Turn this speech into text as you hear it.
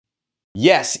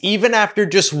Yes, even after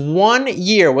just 1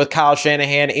 year with Kyle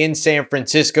Shanahan in San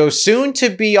Francisco, soon to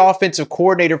be offensive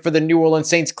coordinator for the New Orleans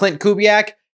Saints, Klint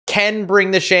Kubiak can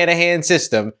bring the Shanahan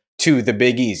system to the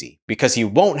Big Easy because he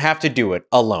won't have to do it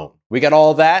alone. We got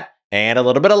all that and a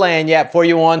little bit of lagniappe for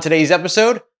you on today's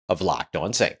episode of Locked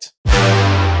On Saints.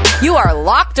 You are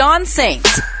Locked On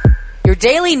Saints, your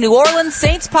daily New Orleans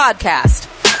Saints podcast,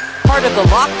 part of the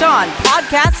Locked On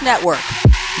Podcast Network,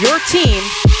 your team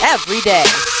every day.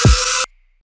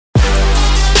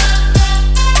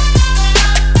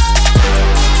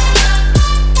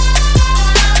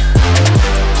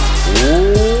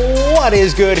 What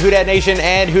is good, Who Dat Nation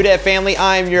and Who Dat family?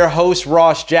 I'm your host,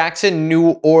 Ross Jackson,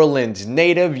 New Orleans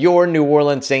native, your New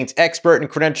Orleans Saints expert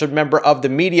and credentialed member of the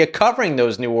media covering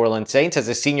those New Orleans Saints as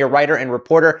a senior writer and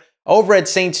reporter over at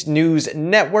Saints News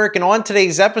Network. And on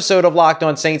today's episode of Locked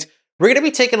On Saints, we're going to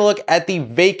be taking a look at the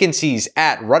vacancies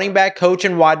at running back coach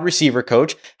and wide receiver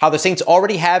coach, how the Saints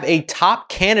already have a top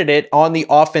candidate on the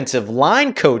offensive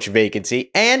line coach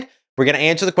vacancy, and we're going to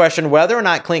answer the question whether or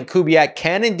not Klint Kubiak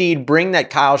can indeed bring that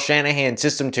Kyle Shanahan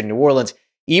system to New Orleans,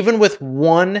 even with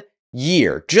 1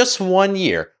 year, just 1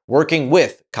 year, working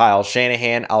with Kyle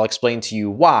Shanahan. I'll explain to you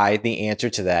why the answer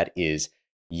to that is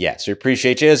yes. We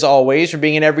appreciate you, as always, for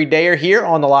being an everydayer here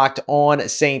on the Locked On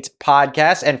Saints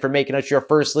podcast and for making us your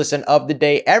first listen of the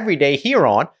day every day here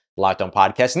on Locked On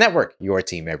Podcast Network, your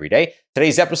team every day.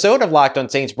 Today's episode of Locked On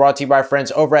Saints brought to you by friends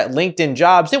over at LinkedIn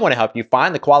Jobs. They want to help you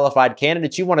find the qualified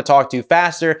candidates you want to talk to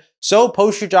faster. So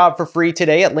post your job for free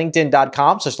today at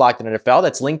linkedin.com/LockedOnNFL.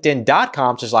 That's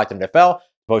linkedin.com/LockedOnNFL.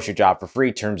 Post your job for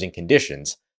free. Terms and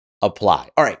conditions apply.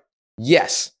 All right.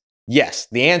 Yes.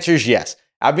 The answer is yes.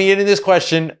 I've been getting this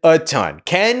question a ton.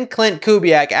 Can Klint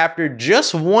Kubiak, after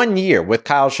just 1 year with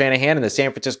Kyle Shanahan and the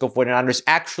San Francisco 49ers,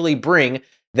 actually bring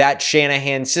that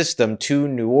Shanahan system to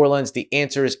New Orleans? The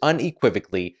answer is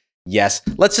unequivocally yes.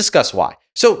 Let's discuss why.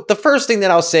 So the first thing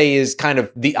that I'll say is kind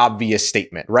of the obvious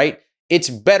statement, right? It's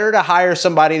better to hire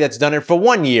somebody that's done it for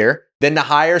 1 year than to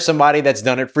hire somebody that's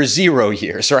done it for 0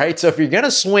 years, right? So if you're going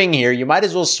to swing here, you might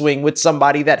as well swing with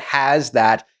somebody that has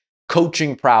that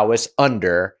coaching prowess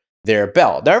under their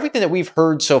belt. Now, everything that we've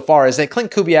heard so far is that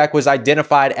Klint Kubiak was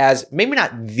identified as maybe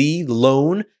not the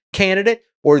lone candidate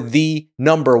or the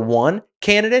number one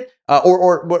candidate,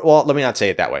 well, let me not say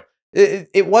it that way.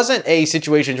 It wasn't a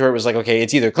situation where it was like, okay,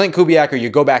 it's either Klint Kubiak or you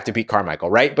go back to Pete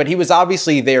Carmichael, right? But he was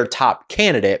obviously their top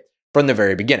candidate from the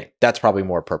very beginning. That's probably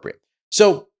more appropriate.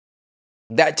 So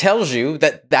that tells you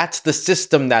that that's the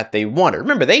system that they wanted.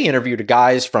 Remember, they interviewed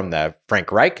guys from the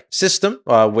Frank Reich system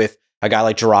with a guy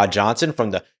like Gerard Johnson, from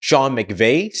the Sean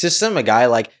McVay system, a guy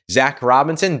like Zach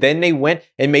Robinson. Then they went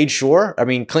and made sure,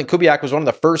 Klint Kubiak was one of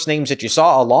the first names that you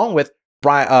saw, along with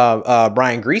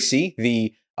Brian Griese,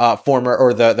 the former,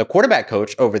 or the quarterback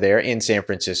coach over there in San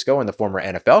Francisco and the former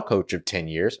NFL coach of 10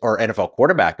 years, or NFL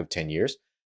quarterback of 10 years.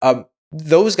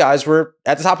 Those guys were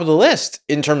at the top of the list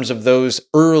in terms of those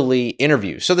early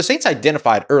interviews. So the Saints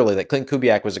identified early that Klint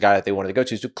Kubiak was the guy that they wanted to go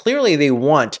to. So clearly they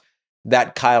want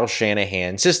that Kyle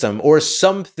Shanahan system or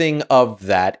something of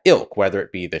that ilk, whether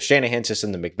it be the Shanahan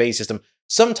system, the McVay system,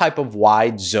 some type of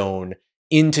wide zone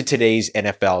into today's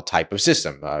NFL type of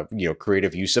system.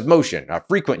 Creative use of motion,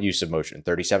 frequent use of motion,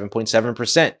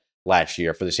 37.7% last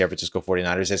year for the San Francisco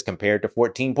 49ers as compared to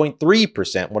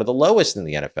 14.3%, one of the lowest in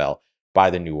the NFL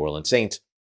by the New Orleans Saints,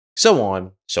 so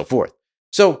on, so forth.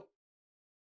 So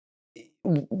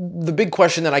the big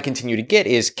question that I continue to get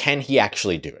is, can he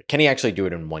actually do it? Can he actually do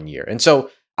it in 1 year? And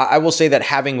so I will say that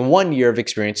having 1 year of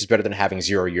experience is better than having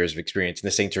 0 years of experience. And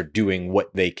the Saints are doing what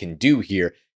they can do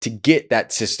here to get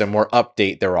that system or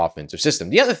update their offensive system.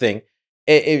 The other thing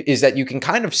is that you can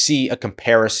kind of see a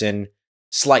comparison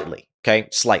slightly.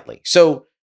 So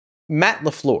Matt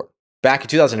LaFleur back in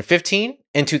 2015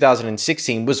 and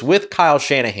 2016 was with Kyle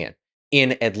Shanahan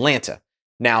in Atlanta.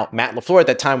 Now, Matt LaFleur at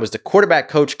that time was the quarterback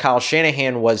coach. Kyle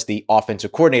Shanahan was the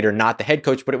offensive coordinator, not the head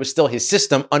coach, but it was still his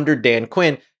system under Dan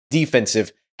Quinn,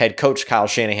 defensive head coach. Kyle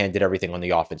Shanahan did everything on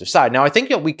the offensive side. Now, I think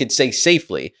that we could say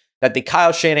safely that the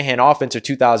Kyle Shanahan offense of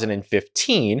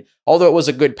 2015, although it was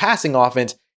a good passing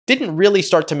offense, didn't really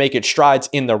start to make its strides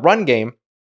in the run game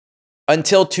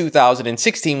until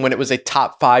 2016, when it was a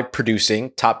top 5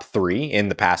 producing, top 3 in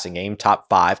the passing game, top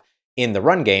 5 in the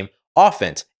run game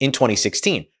offense in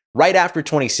 2016. Right after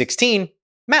 2016,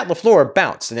 Matt LaFleur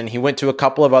bounced, and then he went to a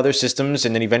couple of other systems,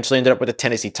 and then eventually ended up with the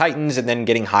Tennessee Titans, and then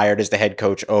getting hired as the head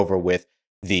coach over with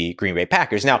the Green Bay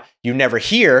Packers. Now, you never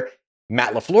hear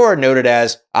Matt LaFleur noted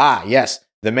as, yes,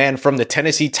 the man from the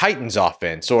Tennessee Titans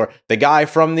offense, or the guy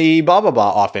from the blah, blah,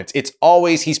 blah offense. It's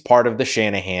always he's part of the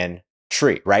Shanahan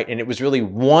tree, right? And it was really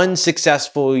one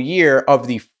successful year of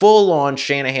the full-on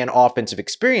Shanahan offensive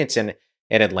experience in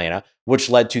Atlanta, which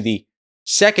led to the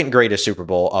second greatest Super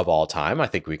Bowl of all time. I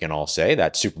think we can all say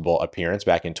that Super Bowl appearance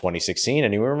back in 2016.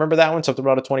 Anyone remember that one? Something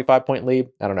about a 25-point lead?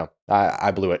 I don't know.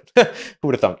 I blew it. Who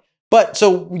would have thunk? But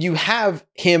so you have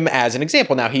him as an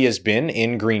example. Now, he has been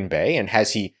in Green Bay, and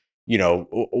has he,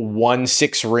 won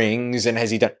 6 rings, and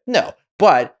has he done? No.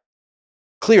 But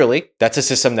clearly, that's a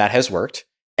system that has worked.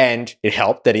 And it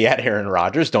helped that he had Aaron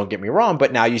Rodgers, don't get me wrong,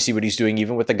 but now you see what he's doing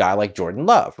even with a guy like Jordan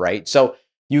Love, right? So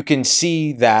you can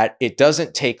see that it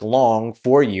doesn't take long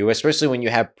for you, especially when you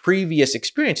have previous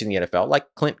experience in the NFL, like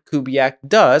Klint Kubiak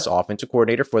does, offensive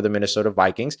coordinator for the Minnesota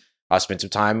Vikings. Spent some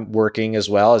time working as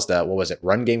well as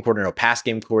run game coordinator, no, pass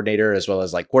game coordinator, as well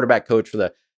as like quarterback coach for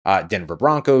the Denver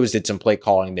Broncos, did some play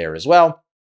calling there as well.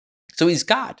 So he's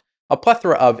got a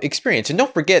plethora of experience. And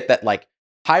don't forget that like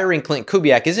hiring Klint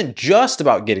Kubiak isn't just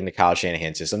about getting the Kyle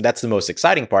Shanahan system. That's the most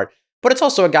exciting part. But it's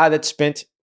also a guy that spent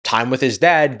time with his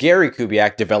dad, Gary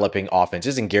Kubiak, developing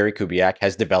offenses. And Gary Kubiak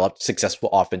has developed successful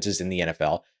offenses in the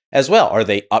NFL as well. Are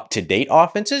they up-to-date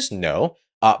offenses? No.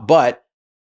 But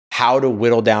how to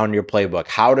whittle down your playbook,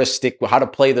 how to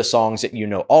play the songs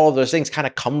that all of those things kind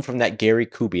of come from that Gary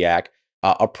Kubiak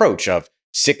approach of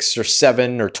 6 or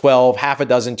 7 or 12, half a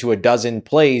dozen to a dozen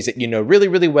plays that really,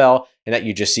 really well and that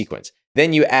you just sequence.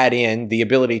 Then you add in the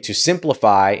ability to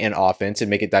simplify an offense and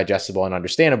make it digestible and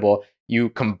understandable. You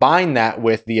combine that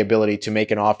with the ability to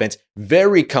make an offense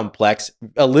very complex,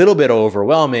 a little bit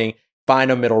overwhelming,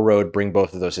 find a middle road, bring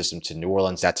both of those systems to New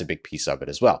Orleans. That's a big piece of it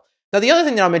as well. Now, the other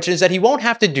thing that I'll mention is that he won't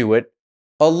have to do it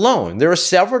alone. There are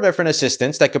several different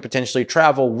assistants that could potentially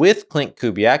travel with Klint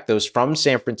Kubiak, those from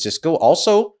San Francisco,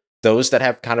 also those that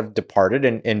have kind of departed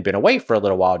and been away for a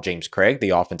little while. James Craig, the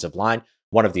offensive line,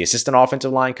 one of the assistant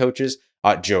offensive line coaches.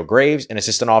 Joe Graves, an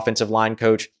assistant offensive line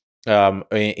coach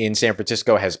in San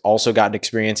Francisco, has also gotten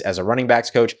experience as a running backs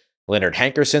coach. Leonard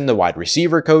Hankerson, the wide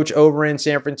receiver coach over in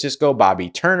San Francisco. Bobby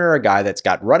Turner, a guy that's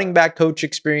got running back coach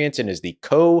experience and is the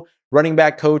co-running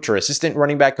back coach or assistant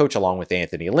running back coach along with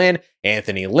Anthony Lynn.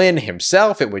 Anthony Lynn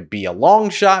himself, it would be a long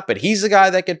shot, but he's a guy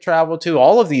that could travel too.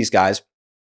 All of these guys,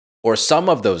 or some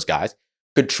of those guys,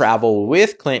 could travel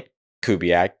with Klint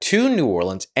Kubiak to New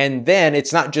Orleans. And then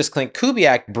it's not just Klint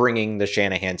Kubiak bringing the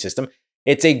Shanahan system.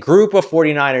 It's a group of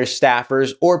 49ers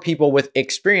staffers or people with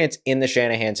experience in the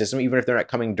Shanahan system, even if they're not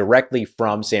coming directly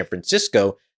from San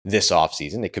Francisco this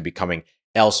offseason. They could be coming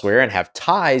elsewhere and have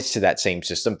ties to that same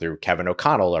system through Kevin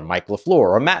O'Connell or Mike LaFleur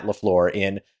or Matt LaFleur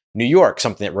in New York,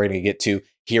 something that we're going to get to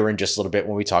here in just a little bit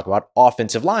when we talk about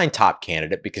offensive line top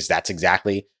candidate, because that's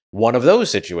exactly one of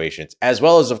those situations, as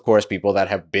well as, of course, people that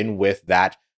have been with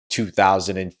that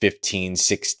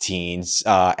 2015-16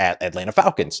 at Atlanta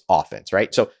Falcons offense,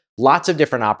 right? So lots of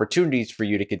different opportunities for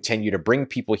you to continue to bring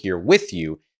people here with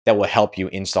you that will help you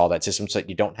install that system so that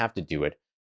you don't have to do it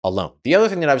alone. The other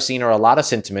thing that I've seen are a lot of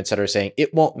sentiments that are saying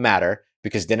it won't matter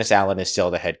because Dennis Allen is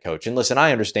still the head coach. And listen,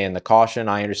 I understand the caution.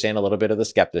 I understand a little bit of the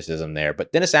skepticism there,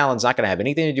 but Dennis Allen's not going to have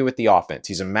anything to do with the offense.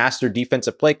 He's a master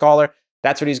defensive play caller.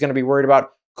 That's what he's going to be worried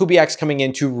about. Kubiak's coming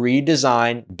in to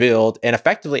redesign, build, and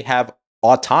effectively have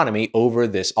autonomy over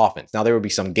this offense. Now, there will be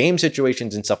some game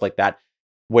situations and stuff like that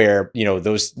where,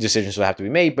 those decisions will have to be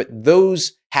made, but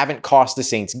those haven't cost the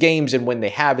Saints games. And when they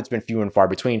have, it's been few and far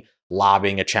between,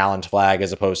 lobbing a challenge flag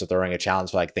as opposed to throwing a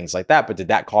challenge flag, things like that. But did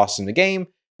that cost them the game?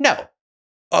 No.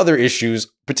 Other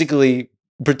issues, particularly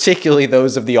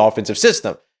those of the offensive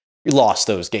system, you lost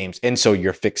those games. And so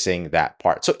you're fixing that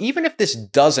part. So even if this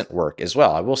doesn't work as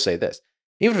well, I will say this,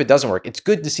 even if it doesn't work, it's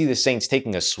good to see the Saints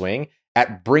taking a swing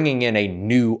at bringing in a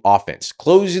new offense,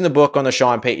 closing the book on the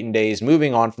Sean Payton days,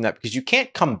 moving on from that, because you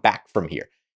can't come back from here.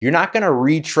 You're not going to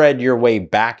retread your way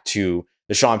back to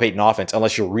the Sean Payton offense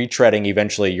unless you're retreading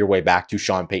eventually your way back to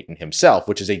Sean Payton himself,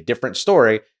 which is a different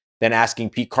story than asking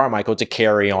Pete Carmichael to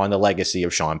carry on the legacy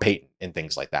of Sean Payton and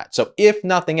things like that. So if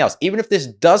nothing else, even if this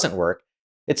doesn't work,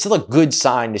 it's still a good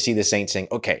sign to see the Saints saying,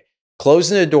 okay,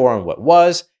 closing the door on what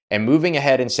was and moving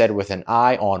ahead instead with an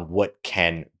eye on what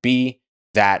can be.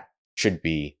 That should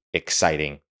be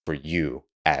exciting for you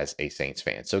as a Saints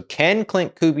fan. So can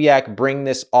Klint Kubiak bring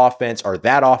this offense or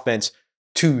that offense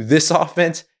to this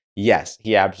offense? Yes,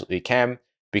 he absolutely can,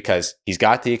 because he's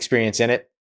got the experience in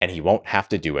it and he won't have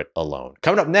to do it alone.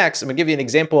 Coming up next, I'm going to give you an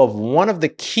example of one of the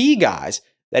key guys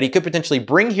that he could potentially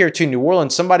bring here to New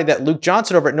Orleans, somebody that Luke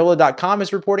Johnson over at NOLA.com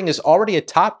is reporting is already a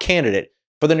top candidate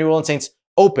for the New Orleans Saints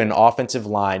open offensive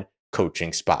line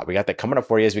coaching spot. We got that coming up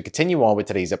for you as we continue on with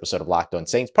today's episode of Locked On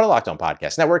Saints, part of Locked On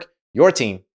Podcast Network, your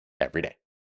team every day.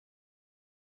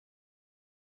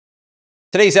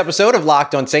 Today's episode of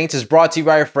Locked On Saints is brought to you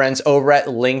by our friends over at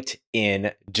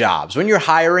LinkedIn Jobs. When you're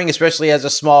hiring, especially as a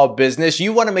small business,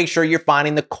 you want to make sure you're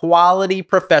finding the quality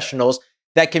professionals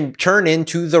that can turn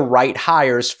into the right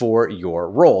hires for your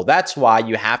role. That's why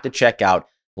you have to check out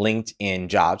LinkedIn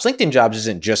Jobs. LinkedIn Jobs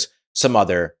isn't just some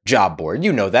other job board.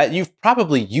 You know that. You've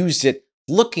probably used it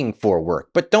looking for work.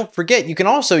 But don't forget, you can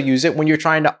also use it when you're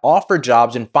trying to offer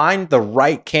jobs and find the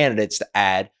right candidates to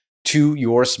add to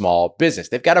your small business.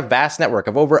 They've got a vast network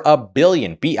of over a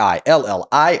billion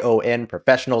Billion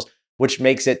professionals, which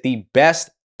makes it the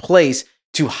best place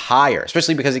to hire,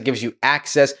 especially because it gives you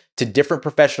access to different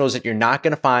professionals that you're not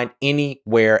going to find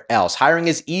anywhere else. Hiring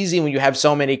is easy when you have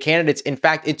so many candidates. In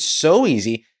fact, it's so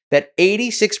easy that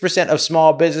 86% of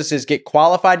small businesses get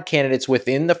qualified candidates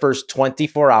within the first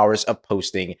 24 hours of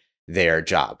posting their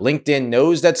job. LinkedIn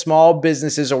knows that small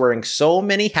businesses are wearing so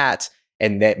many hats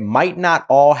and that might not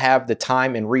all have the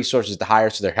time and resources to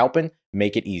hire, so they're helping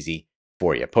make it easy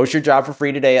for you. Post your job for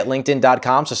free today at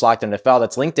linkedin.com/LockedOnNFL.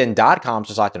 That's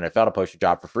linkedin.com/LockedOnNFL to post your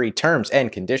job for free. Terms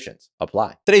and conditions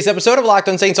apply. Today's episode of Locked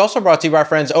On Saints also brought to you by our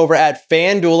friends over at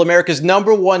FanDuel, America's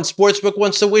 #1 sportsbook.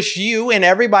 Wants to wish you and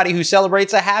everybody who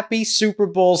celebrates a happy Super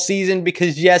Bowl season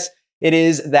because, yes, it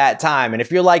is that time. And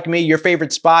if you're like me, your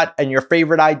favorite spot and your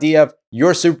favorite idea of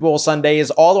your Super Bowl Sunday is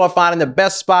all about finding the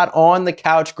best spot on the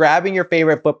couch, grabbing your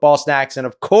favorite football snacks, and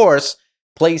of course,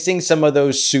 placing some of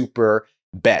those super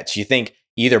bets. You think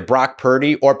either Brock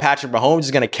Purdy or Patrick Mahomes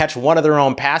is going to catch one of their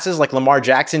own passes like Lamar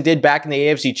Jackson did back in the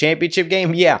AFC Championship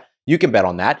game? Yeah, you can bet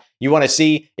on that. You want to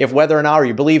see if whether or not, or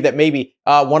you believe that maybe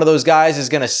one of those guys is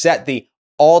going to set the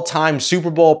all-time Super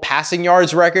Bowl passing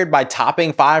yards record by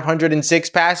topping 506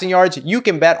 passing yards. You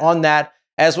can bet on that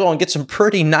as well and get some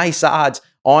pretty nice odds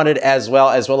on it as well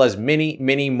as many,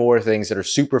 many more things that are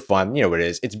super fun. You know what it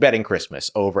is. It's betting Christmas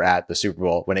over at the Super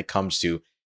Bowl when it comes to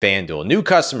FanDuel. New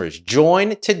customers,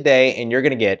 join today and you're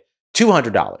going to get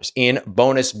 $200 in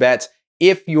bonus bets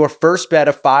if your first bet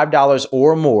of $5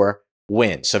 or more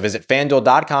wins. So visit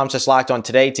FanDuel.com/LockedOn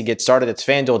today to get started. It's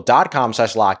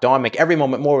FanDuel.com/LockedOn. Make every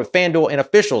moment more with FanDuel, an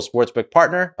official sportsbook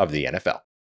partner of the NFL.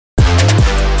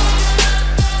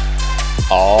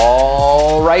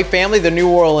 All right, family, the New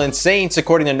Orleans Saints,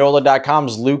 according to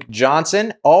NOLA.com's Luke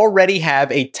Johnson, already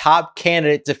have a top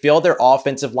candidate to fill their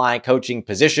offensive line coaching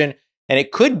position, and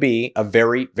it could be a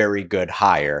very, very good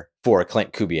hire for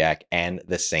Klint Kubiak and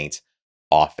the Saints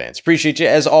offense. Appreciate you,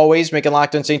 as always, making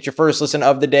Locked On Saints your first listen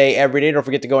of the day every day. Don't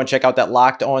forget to go and check out that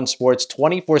Locked On Sports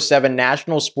 24/7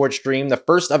 national sports stream, the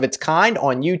first of its kind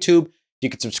on YouTube. You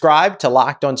can subscribe to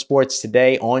Locked On Sports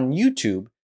today on YouTube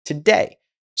today.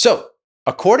 So,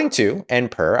 according to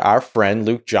and per our friend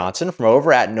Luke Johnson from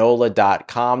over at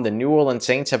NOLA.com, the New Orleans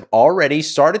Saints have already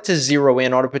started to zero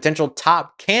in on a potential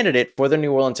top candidate for the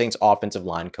New Orleans Saints offensive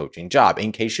line coaching job.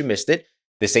 In case you missed it,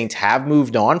 the Saints have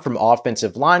moved on from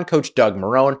offensive line coach Doug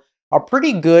Marrone, a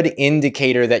pretty good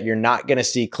indicator that you're not going to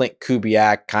see Klint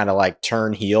Kubiak kind of like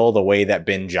turn heel the way that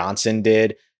Ben Johnson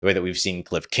did, the way that we've seen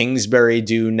Cliff Kingsbury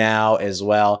do now as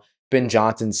well. Ben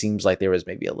Johnson seems like there was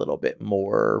maybe a little bit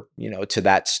more, to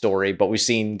that story, but we've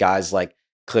seen guys like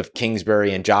Cliff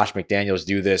Kingsbury and Josh McDaniels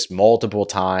do this multiple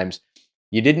times.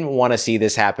 You didn't want to see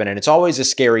this happen, and it's always a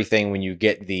scary thing when you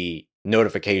get the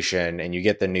notification and you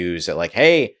get the news that like,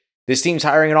 hey, this team's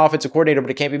hiring an offensive coordinator,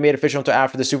 but it can't be made official until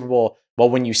after the Super Bowl. Well,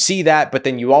 when you see that, but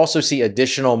then you also see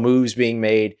additional moves being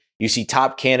made, you see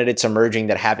top candidates emerging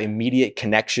that have immediate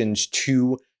connections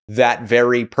to that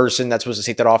very person that's supposed to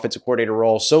take that offensive coordinator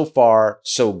role. So far,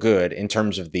 so good in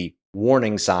terms of the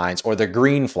warning signs or the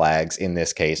green flags in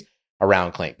this case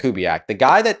around Klint Kubiak. The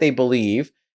guy that they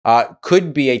believe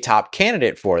could be a top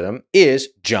candidate for them is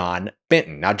John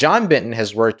Benton. Now, John Benton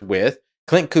has worked with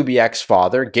Klint Kubiak's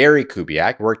father, Gary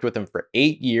Kubiak, worked with him for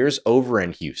 8 years over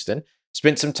in Houston.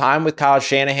 Spent some time with Kyle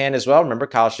Shanahan as well. Remember,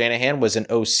 Kyle Shanahan was an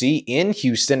OC in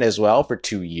Houston as well for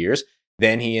 2 years.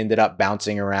 Then he ended up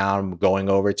bouncing around, going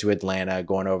over to Atlanta,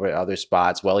 going over to other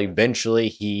spots. Well,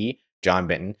 eventually John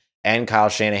Benton, and Kyle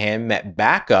Shanahan met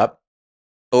back up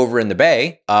over in the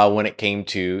Bay when it came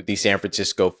to the San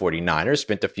Francisco 49ers.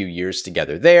 Spent a few years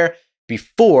together there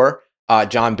before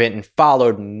John Benton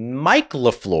followed Mike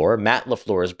LaFleur, Matt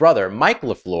LaFleur's brother, Mike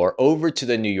LaFleur, over to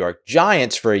the New York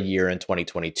Giants for a year in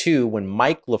 2022 when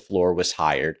Mike LaFleur was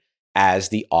hired as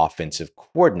the offensive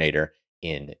coordinator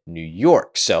in New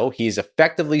York. So he's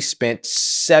effectively spent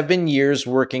 7 years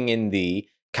working in the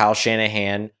Kyle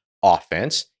Shanahan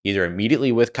offense, either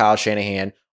immediately with Kyle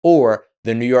Shanahan or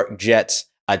the New York Jets'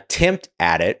 attempt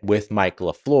at it with Mike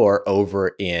LaFleur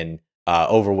over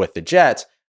with the Jets.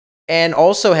 and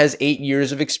also has 8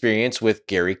 years of experience with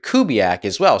Gary Kubiak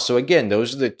as well. So again,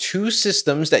 those are the two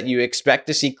systems that you expect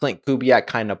to see Klint Kubiak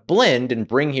kind of blend and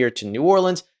bring here to New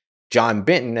Orleans. John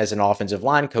Benton, as an offensive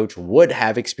line coach, would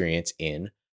have experience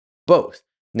in both.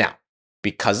 Now,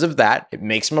 because of that, it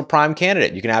makes him a prime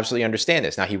candidate. You can absolutely understand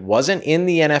this. Now, he wasn't in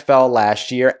the NFL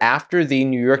last year. After the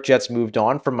New York Jets moved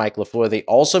on from Mike LaFleur, they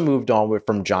also moved on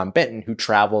from John Benton, who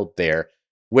traveled there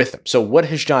with him. So what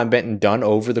has John Benton done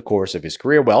over the course of his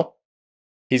career? Well,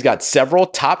 he's got several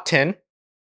top 10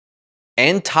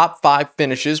 and top 5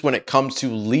 finishes when it comes to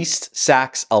least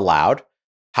sacks allowed.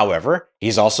 However,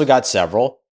 he's also got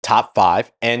several top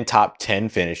 5 and top 10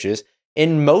 finishes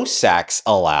in most sacks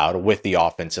allowed with the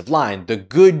offensive line. The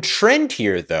good trend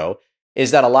here, though,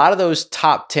 is that a lot of those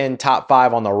top 10, top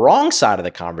 5 on the wrong side of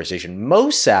the conversation,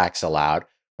 most sacks allowed,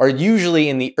 are usually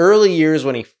in the early years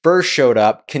when he first showed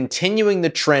up, continuing the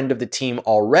trend of the team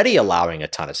already allowing a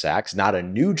ton of sacks, not a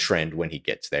new trend when he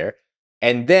gets there.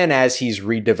 And then as he's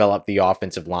redeveloped the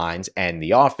offensive lines and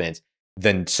the offense,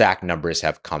 then sack numbers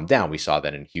have come down. We saw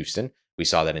that in Houston. We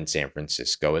saw that in San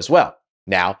Francisco as well.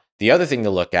 Now, the other thing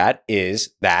to look at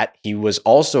is that he was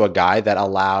also a guy that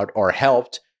allowed or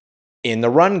helped in the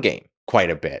run game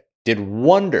quite a bit, did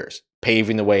wonders,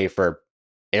 paving the way for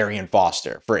Arian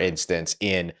Foster, for instance,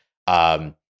 in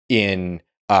Houston.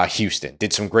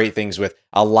 Did some great things with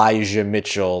Elijah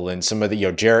Mitchell and some of the,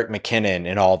 Jerick McKinnon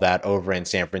and all that over in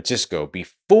San Francisco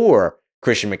before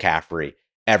Christian McCaffrey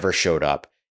ever showed up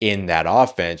in that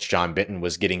offense. John Benton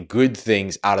was getting good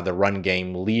things out of the run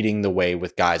game, leading the way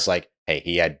with guys like,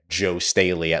 he had Joe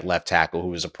Staley at left tackle, who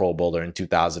was a Pro Bowler in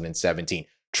 2017.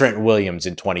 Trent Williams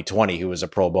in 2020, who was a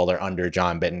Pro Bowler under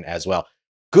John Benton as well.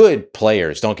 Good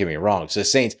players, don't get me wrong. So the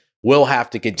Saints will have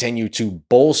to continue to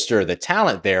bolster the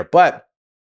talent there. But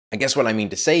I guess what I mean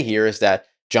to say here is that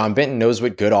John Benton knows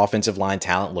what good offensive line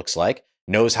talent looks like,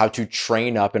 knows how to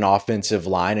train up an offensive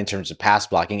line in terms of pass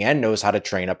blocking, and knows how to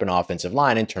train up an offensive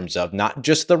line in terms of not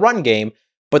just the run game,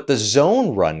 but the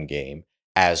zone run game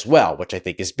as well, which I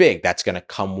think is big. That's going to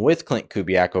come with Klint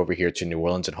Kubiak over here to New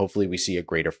Orleans, and hopefully we see a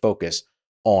greater focus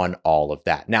on all of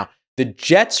that. Now, the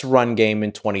Jets' run game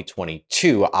in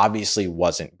 2022 obviously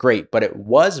wasn't great, but it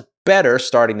was better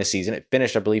starting the season. It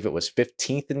finished, I believe it was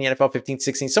 15th in the NFL, 15th,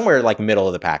 16th, somewhere like middle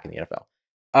of the pack in the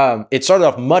NFL. It started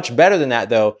off much better than that,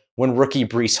 though, when rookie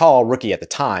at the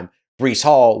time, Breece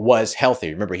Hall was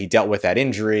healthy. Remember, he dealt with that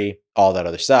injury, all that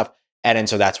other stuff. And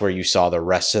so that's where you saw the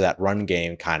rest of that run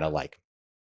game kind of like,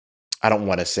 I don't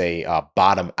want to say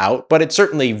bottom out, but it's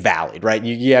certainly valid, right?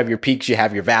 You have your peaks, you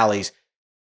have your valleys.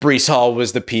 Breece Hall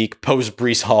was the peak, post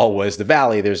Breece Hall was the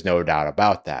valley. There's no doubt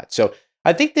about that. So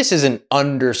I think this is an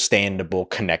understandable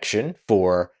connection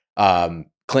for Klint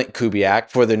Kubiak,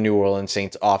 for the New Orleans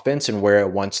Saints offense and where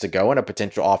it wants to go, and a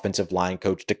potential offensive line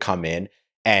coach to come in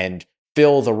and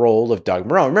fill the role of Doug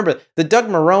Marrone. Remember, the Doug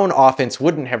Marrone offense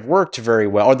wouldn't have worked very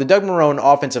well, or the Doug Marrone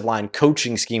offensive line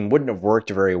coaching scheme wouldn't have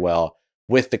worked very well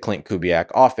with the Klint Kubiak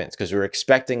offense, because we were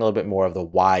expecting a little bit more of the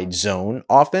wide zone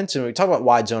offense. And when we talk about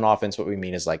wide zone offense, what we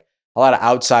mean is like a lot of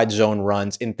outside zone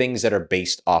runs and things that are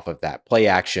based off of that. Play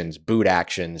actions, boot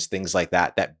actions, things like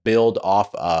that, that build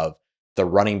off of the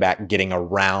running back getting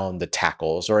around the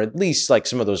tackles, or at least like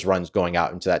some of those runs going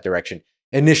out into that direction.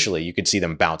 Initially, you could see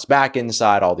them bounce back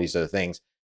inside, all these other things.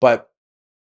 But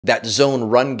that zone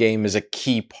run game is a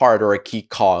key part or a key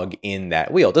cog in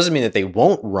that wheel. It doesn't mean that they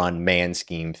won't run man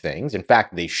scheme things. In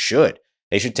fact, they should.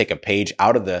 They should take a page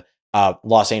out of the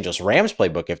Los Angeles Rams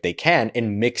playbook if they can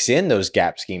and mix in those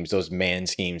gap schemes, those man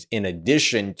schemes, in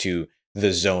addition to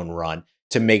the zone run,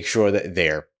 to make sure that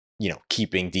they're,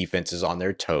 keeping defenses on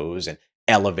their toes and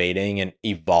elevating and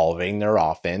evolving their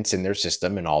offense and their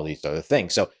system and all these other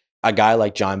things. So a guy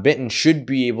like John Benton should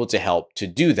be able to help to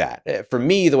do that. For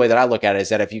me, the way that I look at it is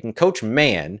that if you can coach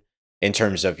man in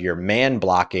terms of your man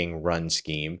blocking run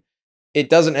scheme, it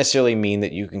doesn't necessarily mean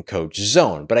that you can coach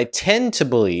zone. But I tend to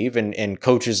believe, and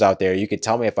coaches out there, you could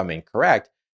tell me if I'm incorrect,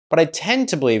 but I tend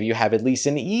to believe you have at least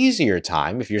an easier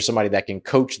time if you're somebody that can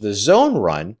coach the zone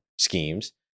run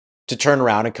schemes to turn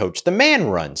around and coach the man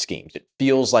run schemes. It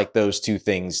feels like those two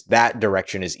things, that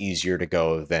direction is easier to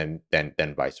go than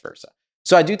vice versa.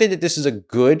 So I do think that this is a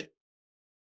good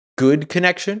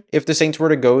connection if the Saints were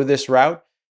to go this route,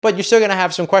 but you're still going to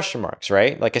have some question marks,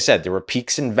 right? Like I said, there were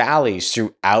peaks and valleys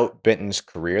throughout Benton's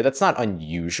career. That's not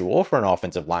unusual for an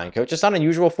offensive line coach. It's not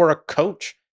unusual for a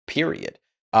coach, period.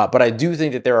 But I do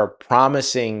think that there are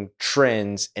promising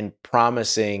trends and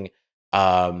promising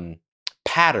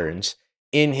patterns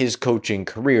in his coaching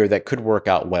career that could work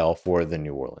out well for the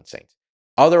New Orleans Saints.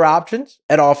 Other options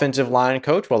at offensive line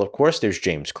coach, well, of course, there's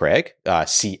James Craig,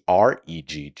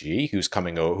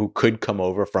 Cregg, who could come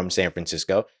over from San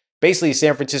Francisco. Basically,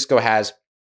 San Francisco has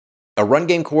a run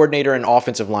game coordinator and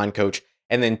offensive line coach,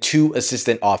 and then 2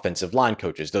 assistant offensive line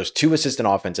coaches. Those 2 assistant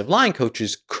offensive line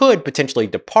coaches could potentially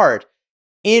depart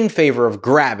in favor of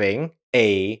grabbing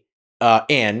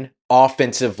an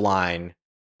offensive line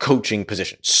coaching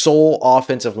position, sole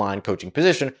offensive line coaching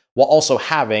position, while also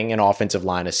having an offensive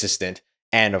line assistant,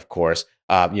 and of course,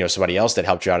 somebody else that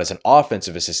helped you out as an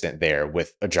offensive assistant there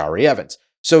with Ajari Evans.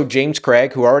 So James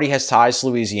Craig, who already has ties to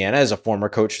Louisiana as a former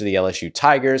coach for the LSU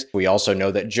Tigers, we also know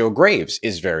that Joe Graves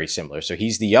is very similar. So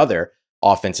he's the other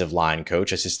offensive line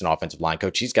coach, assistant offensive line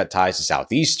coach. He's got ties to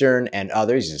Southeastern and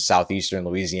others. He's a Southeastern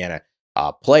Louisiana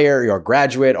player or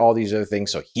graduate, all these other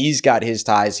things. So he's got his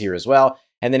ties here as well.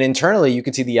 And then internally, you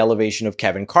can see the elevation of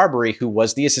Kevin Carberry, who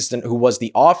was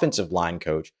the offensive line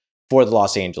coach for the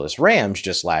Los Angeles Rams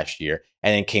just last year,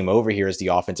 and then came over here as the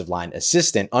offensive line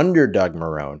assistant under Doug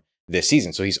Marrone this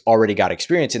season. So he's already got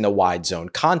experience in the wide zone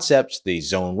concepts, the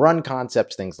zone run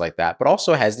concepts, things like that, but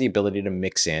also has the ability to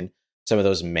mix in some of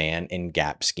those man and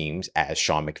gap schemes as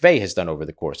Sean McVay has done over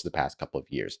the course of the past couple of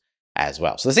years as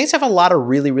well. So the Saints have a lot of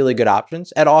really, really good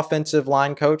options at offensive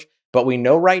line coach, but we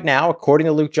know right now, according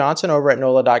to Luke Johnson over at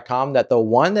NOLA.com, that the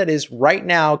one that is right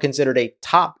now considered a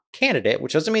top candidate,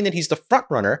 which doesn't mean that he's the front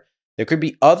runner. There could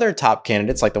be other top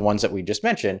candidates like the ones that we just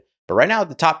mentioned, but right now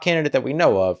the top candidate that we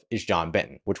know of is John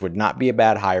Benton, which would not be a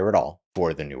bad hire at all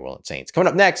for the New Orleans Saints. Coming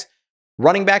up next,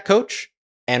 running back coach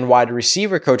and wide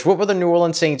receiver coach. What will the New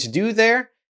Orleans Saints do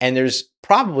there? And there's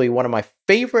probably one of my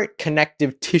favorite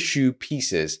connective tissue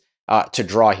pieces to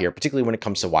draw here, particularly when it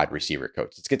comes to wide receiver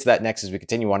coach. Let's get to that next as we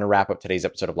continue on to wrap up today's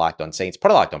episode of Locked On Saints,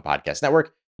 part of Locked On Podcast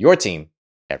Network, your team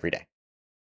every day.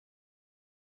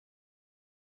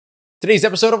 Today's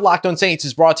episode of Locked On Saints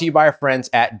is brought to you by our friends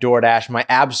at DoorDash, my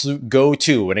absolute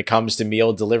go-to when it comes to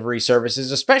meal delivery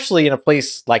services, especially in a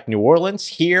place like New Orleans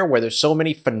here, where there's so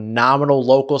many phenomenal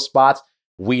local spots.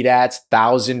 Weedat's,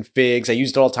 Thousand Figs. I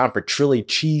use it all the time for Trilly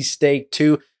cheesesteak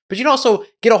too. But you can also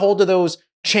get a hold of those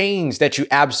chains that you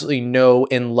absolutely know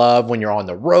and love when you're on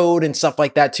the road and stuff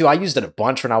like that too. I used it a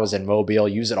bunch when I was in Mobile.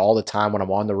 Use it all the time when I'm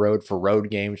on the road for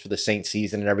road games for the Saints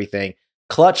season and everything.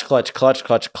 Clutch, clutch, clutch,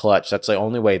 clutch, clutch. That's the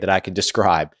only way that I can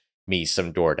describe me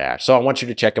some DoorDash. So I want you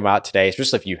to check them out today,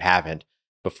 especially if you haven't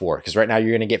before, because right now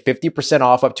you're going to get 50%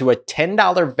 off up to a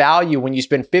 $10 value when you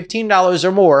spend $15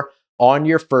 or more on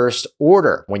your first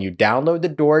order. When you download the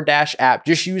DoorDash app,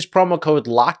 just use promo code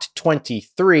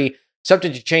LOCKED23.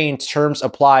 Subject to change, terms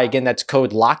apply. Again, that's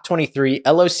code LOCKED23,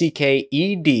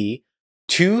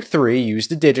 LOCKED23. Use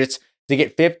the digits to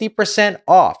get 50%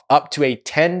 off up to a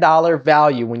 $10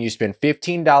 value when you spend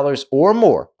 $15 or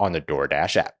more on the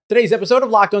DoorDash app. Today's episode of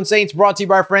Locked On Saints brought to you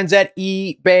by our friends at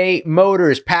eBay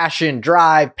Motors. Passion,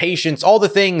 drive, patience, all the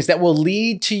things that will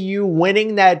lead to you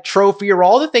winning that trophy, or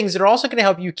all the things that are also going to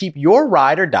help you keep your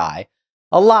ride or die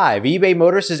alive. eBay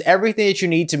Motors is everything that you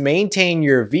need to maintain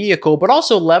your vehicle, but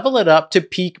also level it up to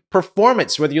peak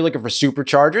performance. Whether you're looking for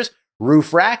superchargers,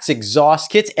 roof racks,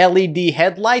 exhaust kits, LED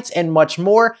headlights, and much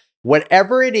more,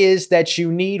 whatever it is that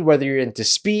you need, whether you're into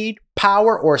speed,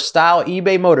 power, or style,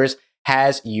 eBay Motors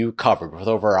has you covered. With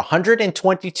over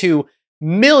 122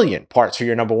 million parts for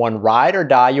your number one ride or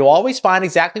die, you'll always find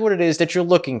exactly what it is that you're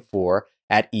looking for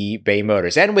at eBay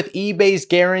Motors. And with eBay's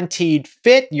guaranteed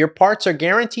fit, your parts are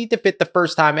guaranteed to fit the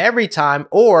first time, every time,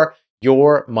 or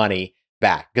your money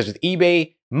back. Because with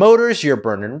eBay Motors, you're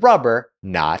burning rubber,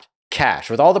 not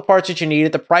cash. With all the parts that you need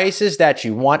at the prices that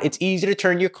you want, it's easy to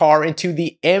turn your car into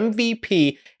the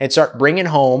MVP and start bringing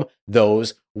home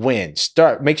those wins.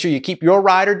 Make sure you keep your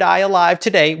ride or die alive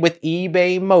today with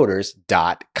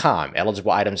ebaymotors.com.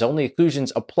 Eligible items only,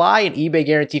 exclusions apply, and eBay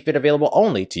guarantee fit available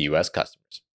only to U.S.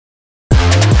 customers.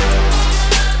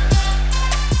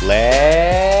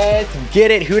 Let's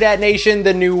get it, Who Dat Nation.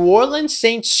 The New Orleans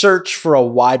Saints search for a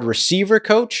wide receiver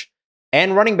coach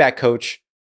and running back coach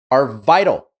are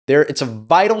vital. It's a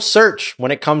vital search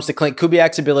when it comes to Klint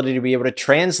Kubiak's ability to be able to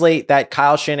translate that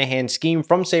Kyle Shanahan scheme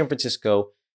from San Francisco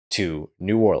to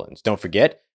New Orleans. Don't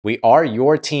forget, we are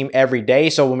your team every day.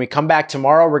 So when we come back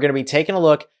tomorrow, we're going to be taking a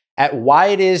look at why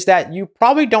it is that you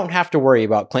probably don't have to worry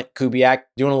about Klint Kubiak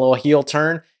doing a little heel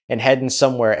turn and heading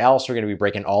somewhere else. We're going to be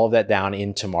breaking all of that down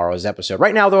in tomorrow's episode.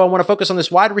 Right now, though, I want to focus on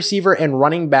this wide receiver and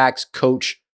running backs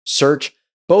coach search,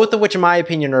 both of which, in my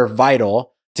opinion, are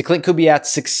vital to Klint Kubiak's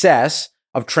success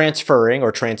of transferring or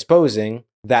transposing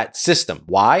that system.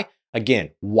 Why? Again,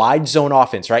 wide zone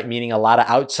offense, right? Meaning a lot of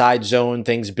outside zone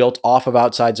things built off of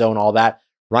outside zone, all that.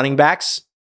 Running backs,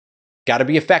 got to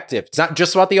be effective. It's not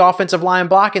just about the offensive line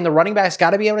blocking. The running backs got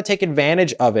to be able to take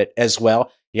advantage of it as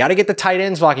well. You got to get the tight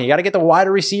ends blocking. You got to get the wide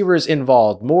receivers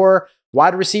involved. More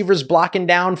wide receivers blocking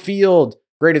downfield.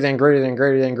 Greater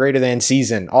than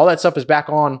season. All that stuff is back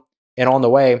on and on the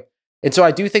way. And so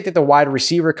I do think that the wide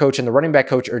receiver coach and the running back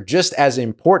coach are just as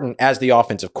important as the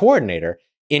offensive coordinator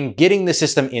in getting the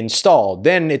system installed.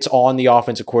 Then it's on the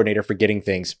offensive coordinator for getting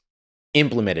things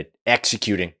implemented,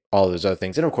 executing all of those other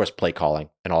things, and of course, play calling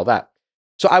and all that.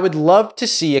 So I would love to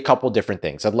see a couple different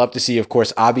things. I'd love to see, of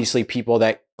course, obviously people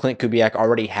that Klint Kubiak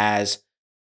already has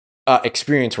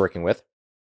experience working with.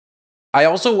 I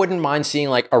also wouldn't mind seeing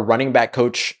like a running back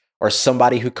coach or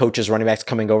somebody who coaches running backs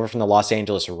coming over from the Los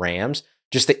Angeles Rams,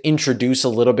 just to introduce a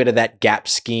little bit of that gap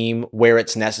scheme where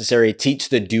it's necessary, teach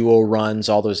the duo runs,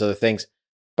 all those other things.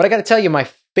 But I got to tell you, my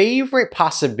favorite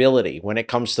possibility when it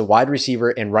comes to wide receiver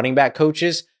and running back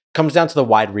coaches comes down to the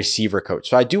wide receiver coach.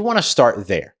 So I do want to start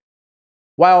there.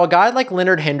 While a guy like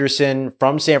Leonard Henderson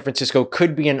from San Francisco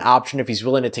could be an option if he's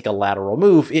willing to take a lateral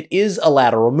move, it is a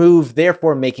lateral move,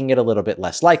 therefore making it a little bit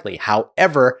less likely.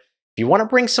 However, if you want to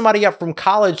bring somebody up from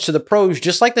college to the pros,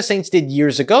 just like the Saints did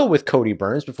years ago with Cody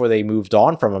Burns before they moved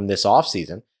on from him this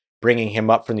offseason, bringing him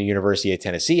up from the University of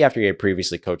Tennessee after he had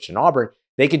previously coached in Auburn,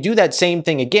 they could do that same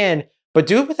thing again, but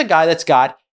do it with a guy that's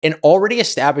got an already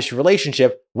established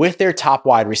relationship with their top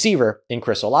wide receiver in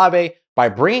Chris Olave, by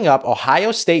bringing up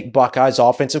Ohio State Buckeyes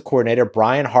offensive coordinator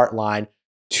Brian Hartline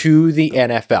to the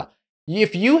NFL.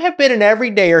 If you have been an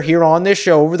everydayer here on this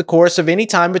show over the course of any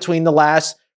time between the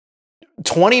last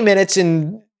 20 minutes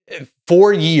and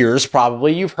 4 years,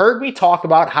 probably, you've heard me talk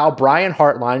about how Brian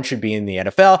Hartline should be in the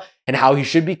NFL and how he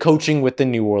should be coaching with the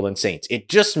New Orleans Saints. It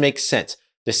just makes sense.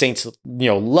 The Saints,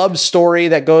 love story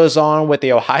that goes on with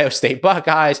the Ohio State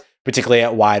Buckeyes, particularly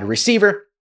at wide receiver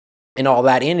and all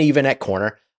that, and even at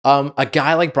corner. A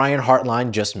guy like Brian Hartline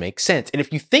just makes sense. And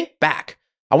if you think back,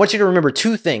 I want you to remember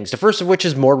two things. The first of which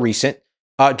is more recent.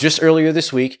 Just earlier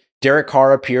this week, Derek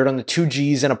Carr appeared on the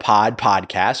 2Gs in a Pod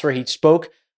podcast where he spoke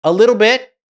a little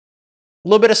bit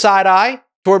of side eye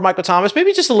toward Michael Thomas,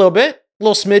 maybe just a little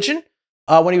smidgen,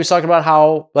 when he was talking about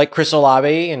how, like Chris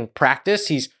Olave in practice,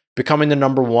 he's becoming the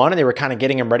number one and they were kind of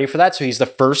getting him ready for that. So he's the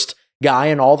first guy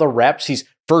in all the reps. He's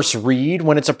first read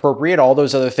when it's appropriate, all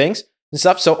those other things and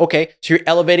stuff. So, okay, so you're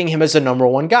elevating him as the number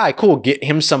one guy. Cool. Get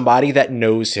him somebody that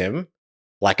knows him,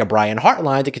 like a Brian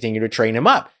Hartline, to continue to train him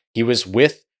up. He was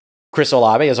with Chris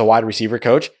Olave as a wide receiver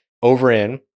coach over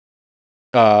in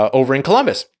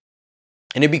Columbus.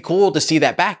 And it'd be cool to see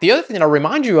that back. The other thing that I'll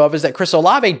remind you of is that Chris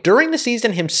Olave, during the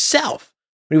season himself,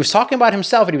 when he was talking about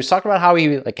himself and he was talking about how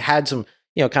he had some,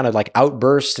 kind of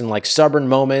outbursts and stubborn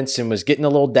moments and was getting a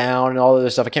little down and all of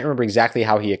this stuff. I can't remember exactly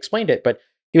how he explained it, but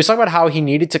he was talking about how he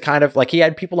needed to kind of he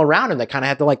had people around him that kind of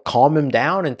had to calm him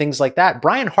down and things like that.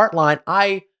 Brian Hartline,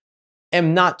 I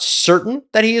am not certain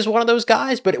that he is one of those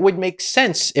guys, but it would make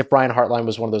sense if Brian Hartline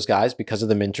was one of those guys because of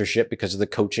the mentorship, because of the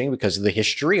coaching, because of the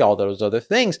history, all those other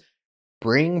things.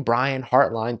 Bring Brian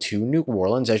Hartline to New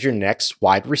Orleans as your next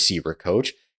wide receiver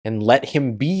coach and let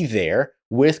him be there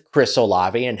with Chris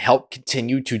Olave and help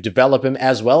continue to develop him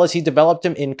as well as he developed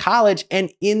him in college and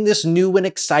in this new and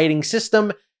exciting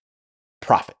system.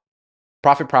 Profit.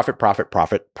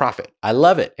 I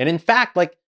love it. And in fact,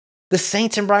 the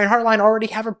Saints and Brian Hartline already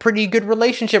have a pretty good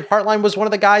relationship. Hartline was one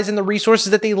of the guys in the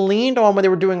resources that they leaned on when they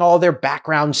were doing all their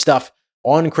background stuff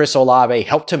on Chris Olave,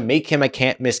 helped to make him a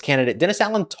can't-miss candidate. Dennis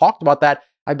Allen talked about that,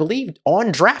 I believe,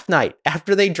 on draft night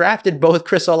after they drafted both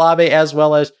Chris Olave as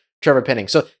well as Trevor Penning.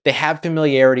 So they have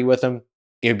familiarity with him.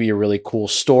 It would be a really cool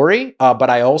story, but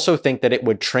I also think that it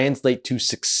would translate to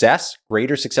success,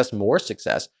 greater success, more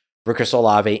success for Chris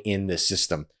Olave in this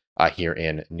system here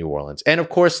in New Orleans. And of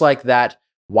course, that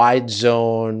wide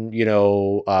zone,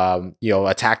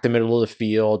 attack the middle of the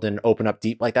field and open up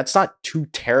deep. That's not too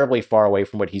terribly far away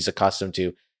from what he's accustomed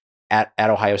to at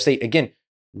Ohio State. Again,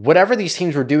 whatever these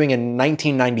teams were doing in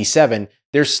 1997,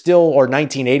 they're still, or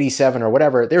 1987 or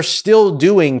whatever, they're still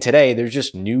doing today. There's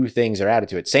just new things that are added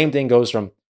to it. Same thing goes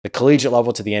from the collegiate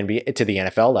level to the NBA, to the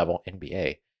NFL level,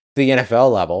 NBA, to the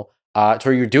NFL level, to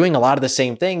where you're doing a lot of the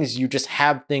same things. You just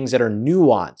have things that are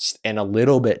nuanced and a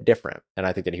little bit different. And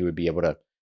I think that he'd be able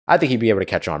to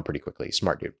catch on pretty quickly.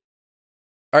 Smart dude.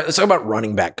 All right, let's talk about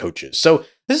running back coaches. So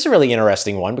this is a really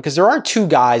interesting one because there are two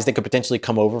guys that could potentially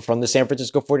come over from the San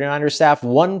Francisco 49ers staff,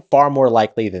 one far more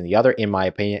likely than the other, in my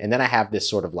opinion. And then I have this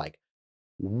sort of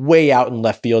way out in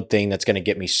left field thing that's going to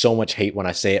get me so much hate when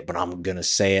I say it, but I'm going to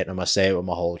say it and I'm going to say it with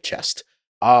my whole chest.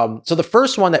 So the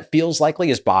first one that feels likely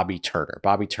is Bobby Turner.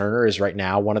 Bobby Turner is right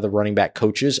now one of the running back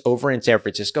coaches over in San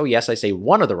Francisco. Yes, I say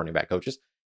one of the running back coaches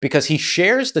because he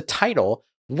shares the title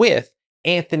with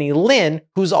Anthony Lynn,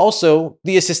 who's also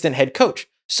the assistant head coach.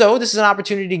 So this is an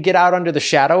opportunity to get out under the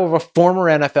shadow of a former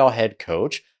NFL head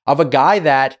coach, of a guy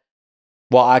that,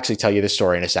 well, I'll actually tell you this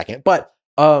story in a second, but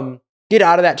get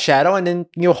out of that shadow and then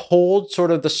hold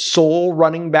sort of the sole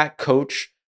running back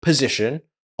coach position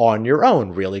on your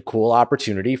own. Really cool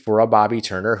opportunity for a Bobby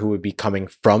Turner who would be coming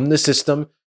from the system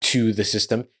to the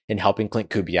system and helping Klint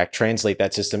Kubiak translate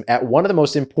that system at one of the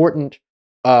most important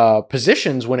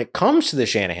positions when it comes to the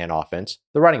Shanahan offense,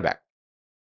 the running back.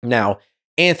 Now,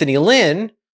 Anthony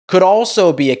Lynn could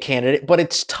also be a candidate, but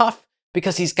it's tough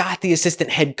because he's got the assistant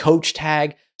head coach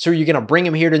tag. So you're going to bring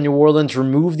him here to New Orleans,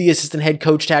 remove the assistant head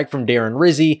coach tag from Darren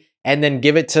Rizzi, and then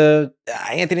give it to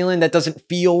Anthony Lynn. That doesn't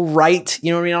feel right.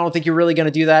 You know what I mean? I don't think you're really going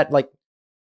to do that. Like,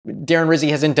 Darren Rizzi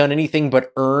hasn't done anything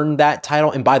but earn that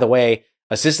title. And by the way,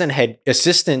 assistant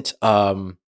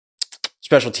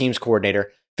special teams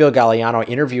coordinator Phil Galliano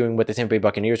interviewing with the Tampa Bay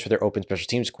Buccaneers for their open special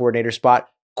teams coordinator spot.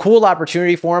 Cool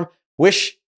opportunity for him.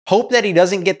 Hope that he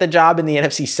doesn't get the job in the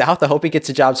NFC South. I hope he gets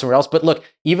a job somewhere else. But look,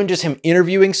 even just him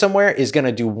interviewing somewhere is going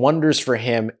to do wonders for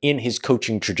him in his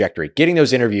coaching trajectory. Getting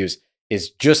those interviews is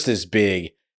just as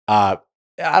big. I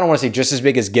don't want to say just as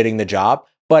big as getting the job,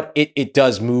 but it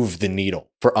does move the needle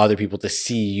for other people to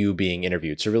see you being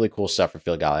interviewed. So really cool stuff for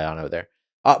Phil Galliano there.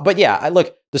 But yeah,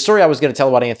 look, the story I was going to tell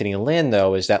about Anthony Lynn,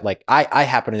 though, is that like I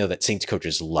happen to know that Saints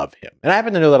coaches love him. And I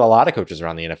happen to know that a lot of coaches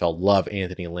around the NFL love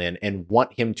Anthony Lynn and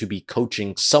want him to be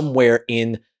coaching somewhere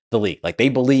in the league. Like they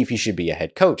believe he should be a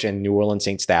head coach, and New Orleans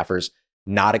Saints staffers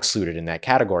not excluded in that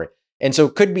category. And so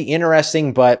it could be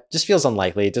interesting, but just feels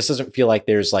unlikely. It just doesn't feel like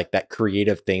there's like that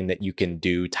creative thing that you can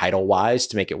do title-wise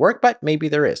to make it work, but maybe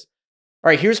there is. All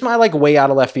right, here's my like way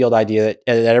out of left field idea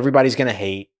that everybody's going to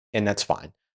hate, and that's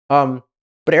fine.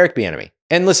 But Eric Bieniemy.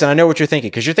 And listen, I know what you're thinking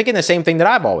because you're thinking the same thing that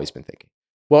I've always been thinking.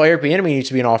 Well, Eric Bieniemy needs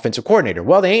to be an offensive coordinator.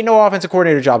 Well, there ain't no offensive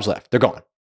coordinator jobs left. They're gone.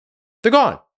 They're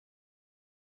gone.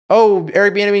 Oh,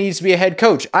 Eric Bieniemy needs to be a head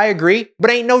coach. I agree, but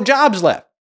ain't no jobs left.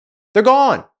 They're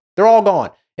gone. They're all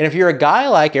gone. And if you're a guy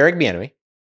like Eric Bieniemy,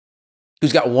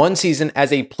 who's got one season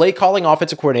as a play calling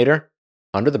offensive coordinator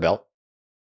under the belt,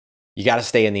 you got to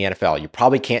stay in the NFL. You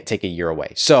probably can't take a year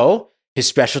away. So his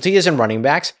specialty is in running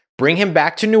backs. Bring him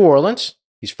back to New Orleans.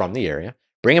 He's from the area.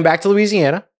 Bring him back to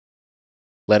Louisiana.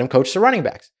 Let him coach the running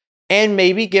backs. And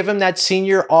maybe give him that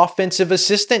senior offensive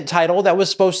assistant title that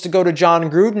was supposed to go to John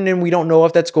Gruden, and we don't know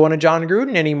if that's going to John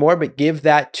Gruden anymore, but give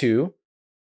that to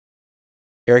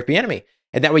Eric Bieniemy.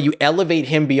 And that way you elevate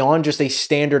him beyond just a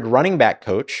standard running back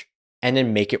coach and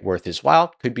then make it worth his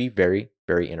while. Could be very,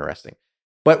 very interesting.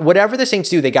 But whatever the Saints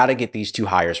do, they got to get these two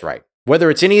hires right. Whether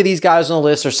it's any of these guys on the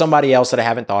list or somebody else that I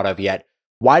haven't thought of yet,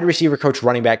 wide receiver coach,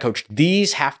 running back coach,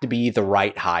 these have to be the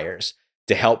right hires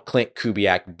to help Klint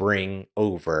Kubiak bring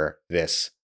over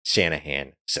this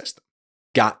Shanahan system.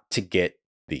 Got to get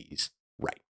these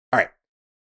right. All right.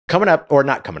 Coming up, or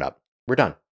not coming up, we're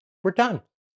done. We're done.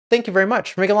 Thank you very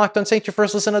much for making Locked On Saints your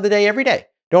first listen of the day every day.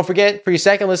 Don't forget, for your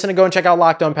second listen, to go and check out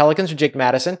Locked On Pelicans with Jake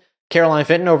Madison, Caroline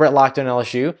Fenton over at Locked On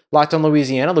LSU, Locked On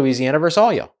Louisiana versus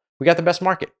all y'all. We got the best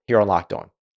market here on Locked On.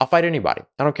 I'll fight anybody.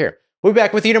 I don't care. We'll be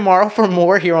back with you tomorrow for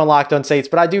more here on Locked On Saints,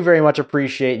 but I do very much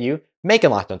appreciate you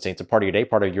making Locked On Saints a part of your day,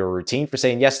 part of your routine, for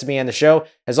saying yes to me and the show.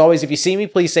 As always, if you see me,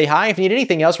 please say hi. If you need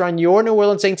anything else around your New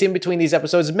Orleans Saints in between these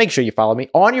episodes, make sure you follow me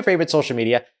on your favorite social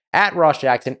media at Ross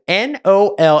Jackson,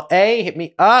 NOLA. Hit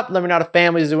me up. Let me know how the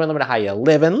family's doing. Let me know how you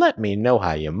living. Let me know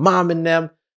how you momming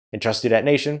them. And trust you, that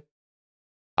nation.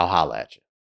 I'll holla at you.